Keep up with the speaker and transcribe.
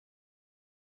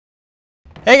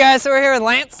Hey guys, so we're here with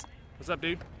Lance. What's up,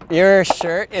 dude? Your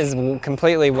shirt is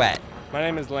completely wet. My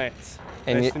name is Lance.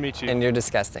 And nice to meet you. And you're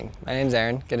disgusting. My name's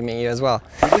Aaron. Good to meet you as well.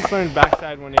 I just learned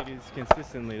backside 180s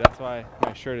consistently. That's why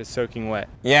my shirt is soaking wet.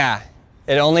 Yeah,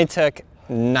 it only took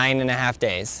 9.5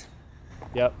 days.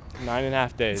 Yep,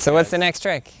 9.5 days. So what's the next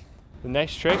trick? The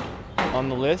next trick on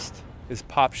the list is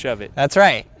pop shove it. That's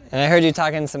right. And I heard you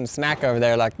talking some smack over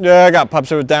there like, yeah, I got pop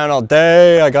shove it down all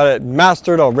day. I got it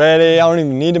mastered already. I don't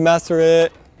even need to master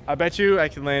it. I bet you I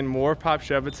can land more pop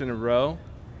shove it's in a row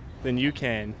than you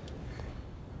can.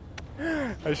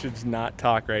 I should not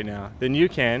talk right now. Than you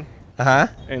can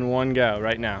in one go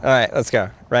right now. All right, let's go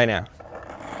right now.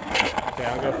 Okay,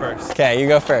 I'll go first. Okay, you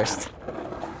go first.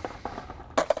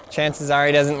 Chances are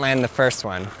he doesn't land the first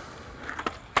one.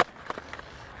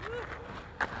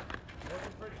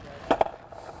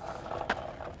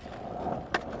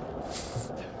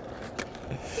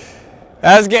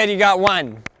 That was good, you got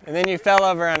one. And then you fell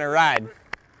over on a ride.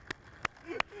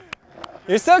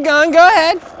 You're still going, go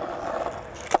ahead.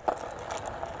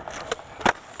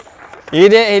 He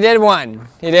did one.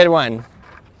 He did one.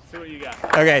 See what you got.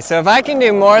 Okay, so if I can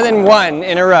do more than one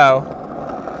in a row.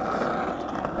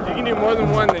 If you can do more than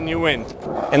one, then you win.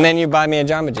 And then you buy me a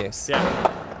Jamba Juice. Yeah.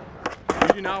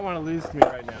 You do not want to lose to me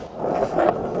right now.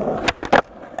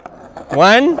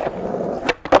 1,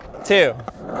 2.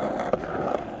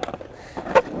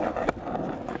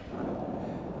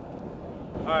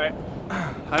 Alright,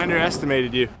 I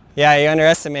underestimated you. Yeah, you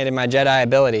underestimated my Jedi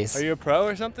abilities. Are you a pro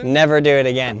or something? Never do it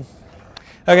again.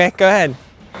 Okay, go ahead.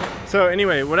 So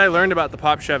anyway, what I learned about the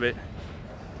pop shove it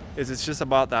is it's just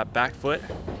about that back foot.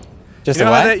 Just you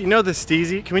know a what? You know the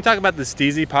steezy? Can we talk about the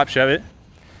steezy pop shove it?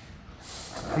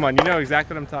 Come on, you know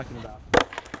exactly what I'm talking about.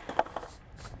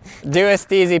 Do a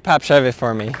steezy pop shove it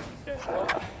for me.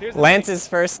 Okay, well, Lance's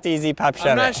first steezy pop shove it.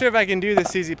 I'm not sure if I can do the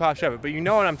steezy pop shove it, but you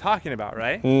know what I'm talking about,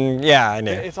 right? Yeah, I do.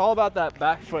 It's all about that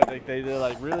back foot. Like they're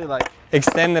like really like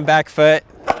extend the back foot.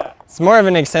 Yeah. It's more of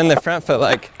an extend the front foot,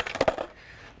 like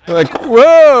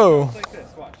whoa. Like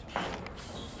this, watch.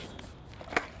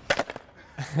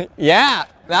 Yeah,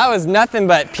 that was nothing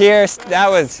but pure.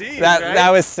 That was Steez, that right? that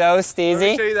was so steezy.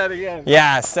 Let me show you that again.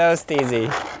 Yeah, so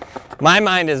steezy. My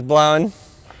mind is blown.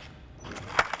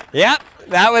 Yep,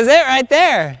 that was it right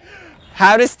there.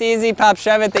 How to steezy pop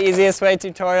shove it the easiest way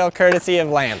tutorial courtesy of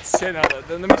Lance. Okay, now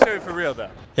let me show you for real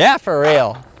though. Yeah, for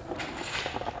real.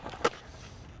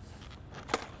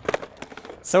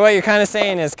 So what you're kind of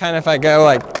saying is kind of if I go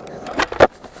like,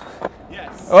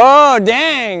 Yes. oh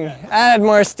dang, I had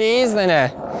more steez than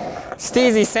a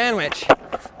steezy sandwich.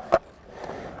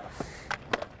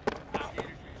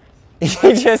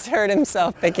 He just heard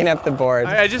himself picking up the board.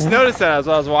 I just noticed that as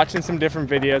I was watching some different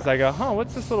videos. I go, huh,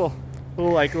 what's this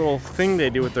little thing they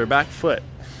do with their back foot?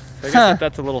 So I guess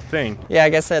that's a little thing. Yeah, I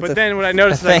guess that's But then what I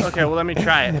noticed is like, okay, well let me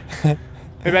try it.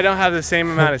 Maybe I don't have the same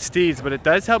amount of steeds, but it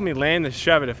does help me land the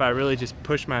shove it if I really just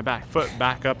push my back foot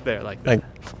back up there like that.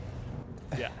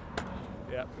 Yeah,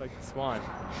 like the swan.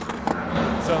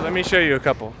 So let me show you a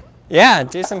couple. Yeah,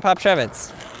 do some pop shove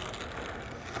it's.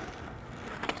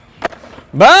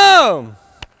 Boom!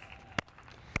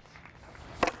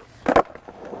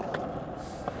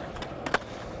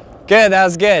 Good, that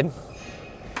was good.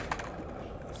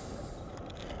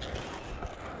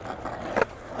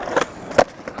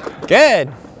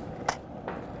 Good.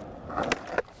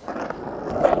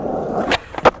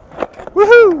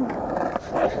 Woohoo!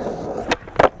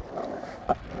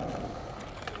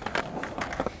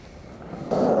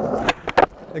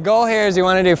 The goal here is you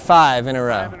want to do 5 in a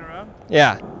row. 5 in a row?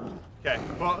 Yeah. Okay,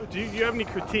 well, do you have any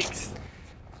critiques?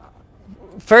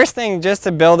 First thing, just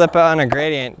to build up on a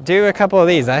gradient, do a couple of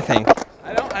these, I think.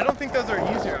 I don't think those are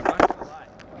easier, I'm not gonna lie.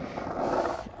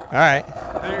 All right.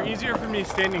 They're easier for me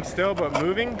standing still, but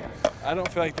moving, I don't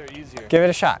feel like they're easier. Give it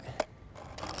a shot.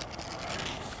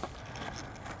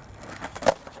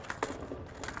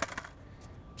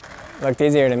 Looked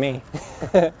easier to me.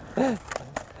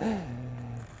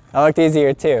 I looked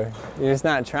easier too. You're just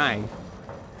not trying.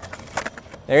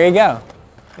 There you go.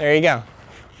 There you go.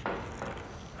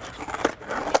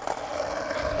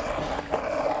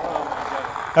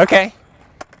 Okay.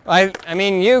 I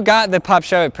mean, you got the pop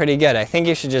shove it pretty good. I think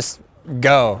you should just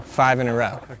go 5 in a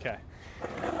row. Okay.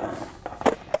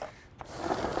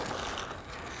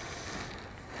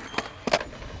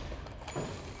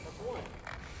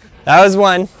 That was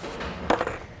 1.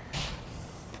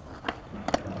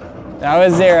 That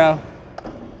was 0.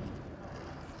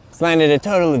 It's landed a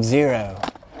total of 0.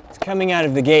 It's coming out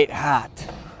of the gate hot.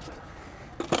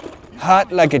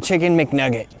 Hot like a chicken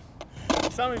McNugget.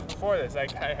 You saw me before this, I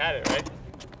had it, right?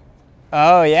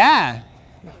 Oh yeah.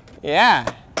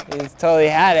 Yeah, he's totally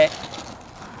had it.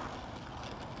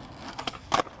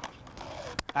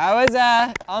 That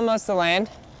was almost a land.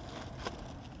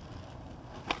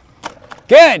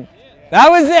 Good. That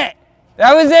was it.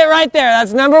 That was it right there.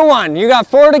 That's number 1. You got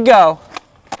 4 to go.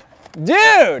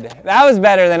 Dude, that was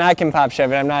better than I can pop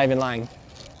shove it. I'm not even lying.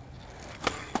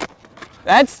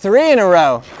 That's 3 in a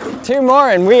row. 2 more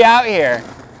and we out here.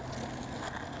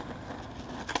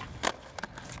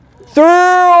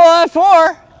 Through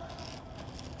 4.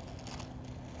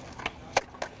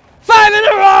 5 in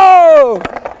a row!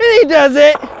 And he does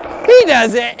it. He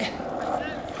does it.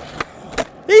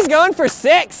 He's going for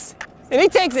 6. And he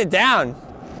takes it down.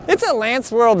 It's a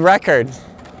Lance world record.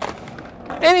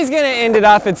 And he's gonna end it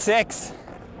off at 6.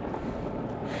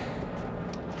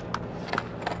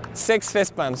 6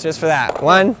 fist bumps just for that.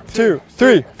 1, 2,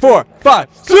 3, 4, 5,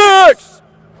 6!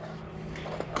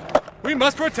 We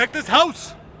must protect this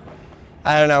house.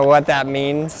 I don't know what that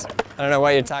means. I don't know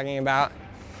what you're talking about.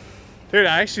 Dude,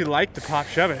 I actually like the pop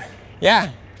shove it.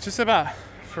 Yeah. It's just about,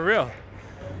 for real,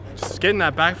 just getting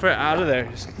that back foot out of there.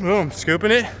 Just boom,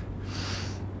 scooping it.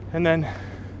 And then,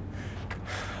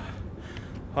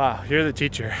 wow, you're the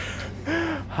teacher.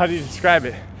 How do you describe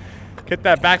it? Get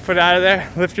that back foot out of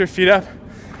there, lift your feet up,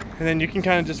 and then you can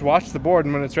kind of just watch the board,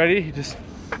 and when it's ready, you just...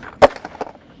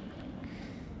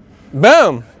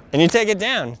 Boom! And you take it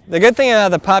down. The good thing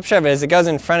about the pop shove is it goes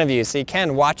in front of you, so you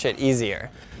can watch it easier.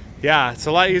 Yeah, it's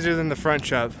a lot easier than the front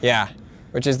shove. Yeah,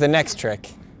 which is the next trick.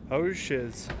 Oh,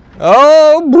 shiz.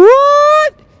 Oh,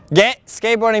 what? Get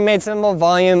Skateboarding Made Simple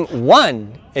Volume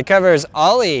 1. It covers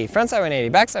ollie, frontside 180,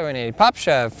 backside 180, pop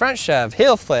shove, front shove,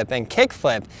 heel flip, and kick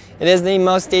flip. It is the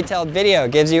most detailed video.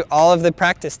 It gives you all of the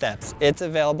practice steps. It's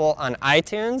available on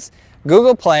iTunes,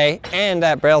 Google Play, and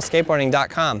at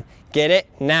brailleskateboarding.com. Get it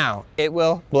now. It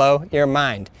will blow your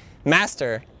mind.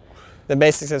 Master the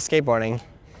basics of skateboarding.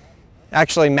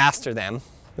 Actually master them.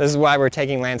 This is why we're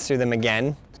taking Lance through them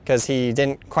again, because he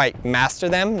didn't quite master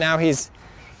them. Now he's,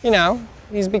 you know,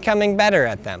 he's becoming better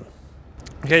at them.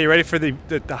 Okay, you ready for the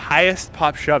highest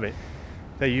pop shove it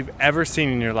that you've ever seen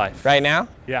in your life? Right now?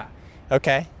 Yeah.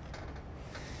 Okay.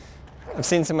 I've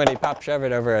seen somebody pop shove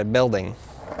it over a building.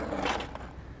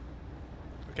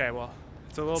 Okay, well,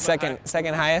 it's a little bit high.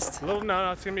 Second highest?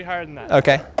 No, it's gonna be higher than that.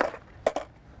 Okay.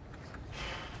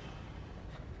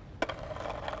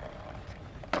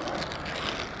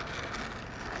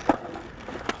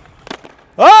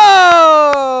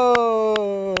 Oh!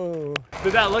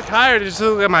 Did that look high or did it just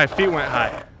look like my feet went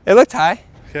high? It looked high.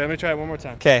 Okay, let me try it one more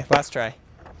time. Okay, last try.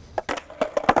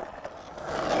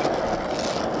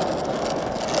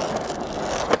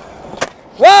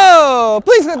 Whoa!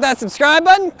 Please click that subscribe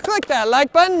button, click that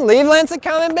like button, leave Lance a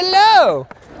comment below.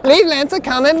 Leave Lance a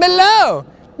comment below.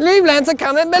 Leave Lance a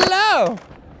comment below.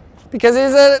 Because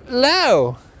he's a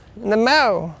low in the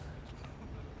mo.